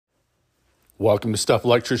Welcome to Stuff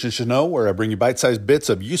Electricians Should Know, where I bring you bite-sized bits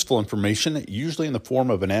of useful information, usually in the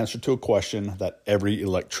form of an answer to a question that every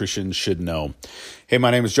electrician should know. Hey,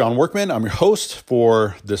 my name is John Workman. I'm your host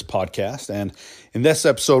for this podcast, and in this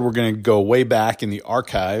episode, we're going to go way back in the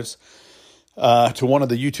archives to one of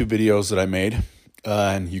the YouTube videos that I made.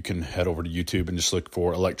 And you can head over to YouTube and just look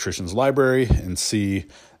for Electrician's Library and see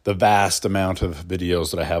the vast amount of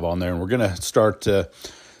videos that I have on there. And we're going to start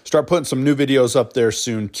putting some new videos up there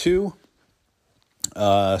soon too.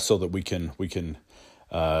 So that we can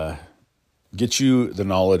get you the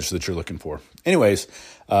knowledge that you're looking for. Anyways,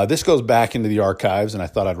 this goes back into the archives, and I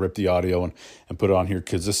thought I'd rip the audio and put it on here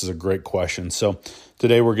because this is a great question. So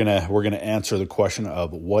today we're gonna answer the question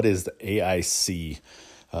of what is the AIC?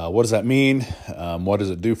 What does that mean? What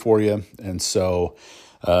does it do for you? And so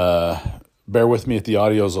bear with me if the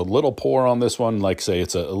audio is a little poor on this one. Like I say,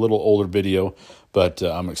 it's a little older video, but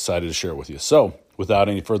I'm excited to share it with you. So without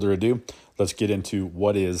any further ado, let's get into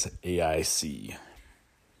what is AIC.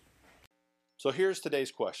 So here's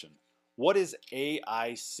today's question. What is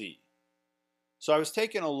AIC? So I was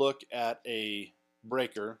taking a look at a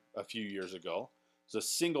breaker a few years ago. It's a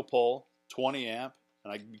single pole, 20 amp,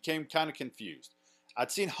 and I became kind of confused.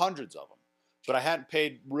 I'd seen hundreds of them, but I hadn't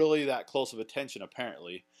paid really that close of attention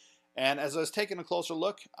apparently. And as I was taking a closer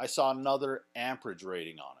look, I saw another amperage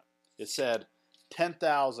rating on it. It said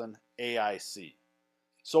 10,000 AIC.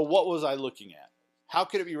 So what was I looking at? How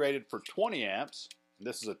could it be rated for 20 amps?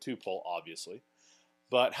 This is a 2-pole, obviously.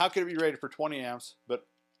 But how could it be rated for 20 amps, but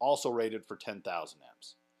also rated for 10,000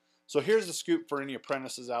 amps? So here's the scoop for any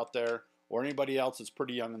apprentices out there or anybody else that's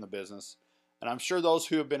pretty young in the business. And I'm sure those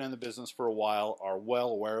who have been in the business for a while are well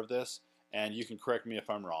aware of this, and you can correct me if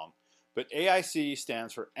I'm wrong. But AIC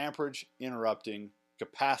stands for Amperage Interrupting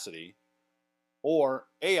Capacity, or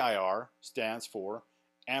AIR stands for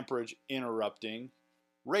Amperage Interrupting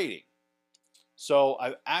Rating. So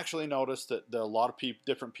I've actually noticed that a lot of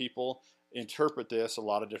different people interpret this a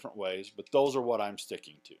lot of different ways, but those are what I'm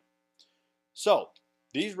sticking to. So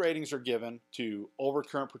these ratings are given to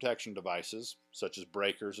overcurrent protection devices such as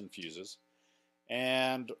breakers and fuses,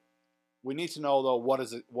 and we need to know though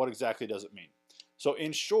what exactly does it mean. So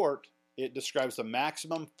in short, it describes the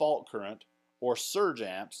maximum fault current or surge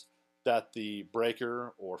amps that the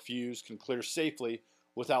breaker or fuse can clear safely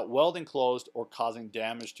without welding closed or causing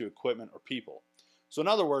damage to equipment or people. So in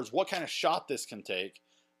other words, what kind of shot this can take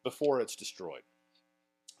before it's destroyed.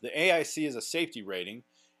 The AIC is a safety rating,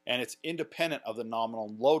 and it's independent of the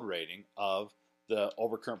nominal load rating of the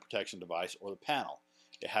overcurrent protection device or the panel.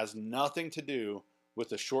 It has nothing to do with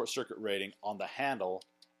the short circuit rating on the handle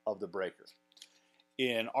of the breaker.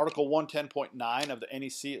 In Article 110.9 of the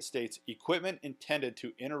NEC, it states, equipment intended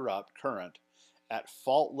to interrupt current at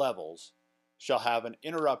fault levels shall have an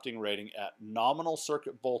interrupting rating at nominal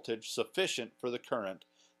circuit voltage sufficient for the current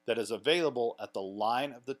that is available at the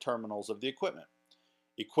line of the terminals of the equipment.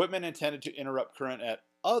 Equipment intended to interrupt current at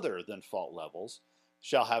other than fault levels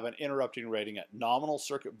shall have an interrupting rating at nominal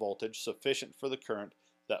circuit voltage sufficient for the current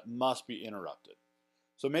that must be interrupted.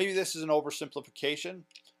 So maybe this is an oversimplification,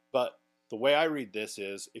 but the way I read this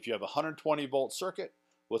is if you have a 120 volt circuit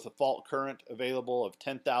with a fault current available of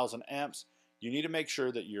 10,000 amps, you need to make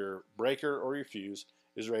sure that your breaker or your fuse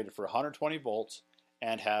is rated for 120 volts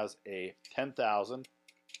and has a 10,000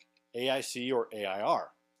 AIC or AIR.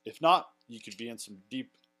 If not, you could be in some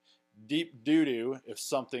deep doo-doo if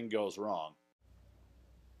something goes wrong.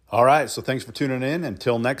 All right, so thanks for tuning in.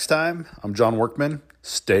 Until next time, I'm John Workman.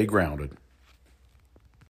 Stay grounded.